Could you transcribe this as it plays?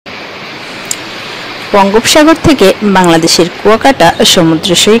বঙ্গোপসাগর থেকে বাংলাদেশের কুয়াকাটা সমুদ্র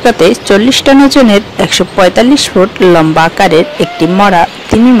সৈকতে 40 টন ওজনের 145 ফুট লম্বা আকারের একটি মরা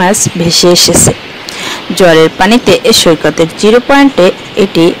তিমি মাছ ভেসে এসেছে। জলের পানিতে সৈকতের 0 পয়েন্টে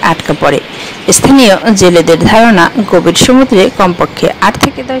এটি আটকা পড়ে। স্থানীয় জেলেদের ধারণা, গভীর সমুদ্রে কমপক্ষে 8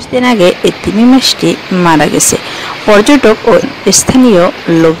 থেকে 10 দিন আগে এই তিমি মাছটি মারা গেছে। পর্যটক ও স্থানীয়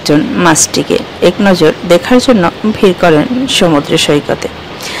লোকজন মাছটিকে একনজর দেখার জন্য ভিড় করেন সমুদ্র সৈকতে।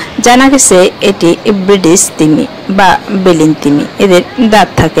 জানা গেছে এটি ব্রিটিশ তিমি বা বেলিন তিমি। এদের দাঁত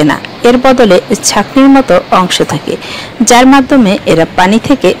থাকে না, এর বদলে ছাকনির মতো অংশ থাকে, যার মাধ্যমে এরা পানি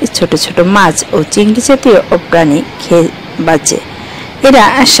থেকে ছোট ছোট মাছ ও চিংড়ি জাতীয় প্রাণী খেয়ে বাঁচে। এরা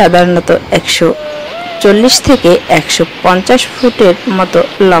সাধারণত 140 থেকে 150 ফুটের মতো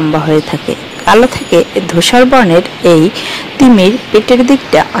লম্বা হয়ে থাকে। কালো থেকে ধূসর বর্ণের এই তিমির পেটের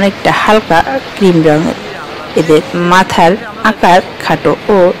দিকটা অনেকটা হালকা ক্রিম রঙের। এদের মাথার আকার খাটো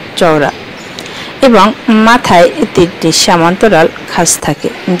ও চওড়া এবং মাথায় 3টি সমান্তরাল খাঁজ থাকে,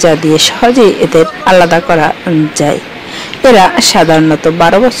 যা দিয়ে সহজেই এদের আলাদা করা যায়। এরা সাধারণত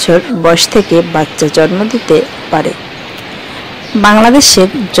 12 বছর বয়স থেকে বাচ্চা জন্ম দিতে পারে। বাংলাদেশের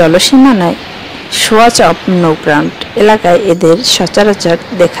জলসীমানায় সোয়াচ অফ নো গ্রাউন্ড এলাকায় এদের সচরাচর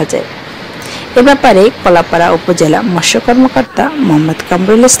দেখা যায়। এ ব্যাপারে কলাপাড়া উপজেলা মৎস্য কর্মকর্তা মোহাম্মদ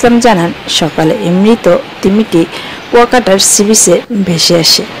কামরুল ইসলাম জানান, সকালে মৃত তিমিটি কুয়াকাটার সি বিচে ভেসে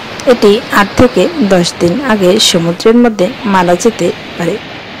আসে। এটি 8 থেকে 10 দিন আগে সমুদ্রের মধ্যে মারা যেতে পারে।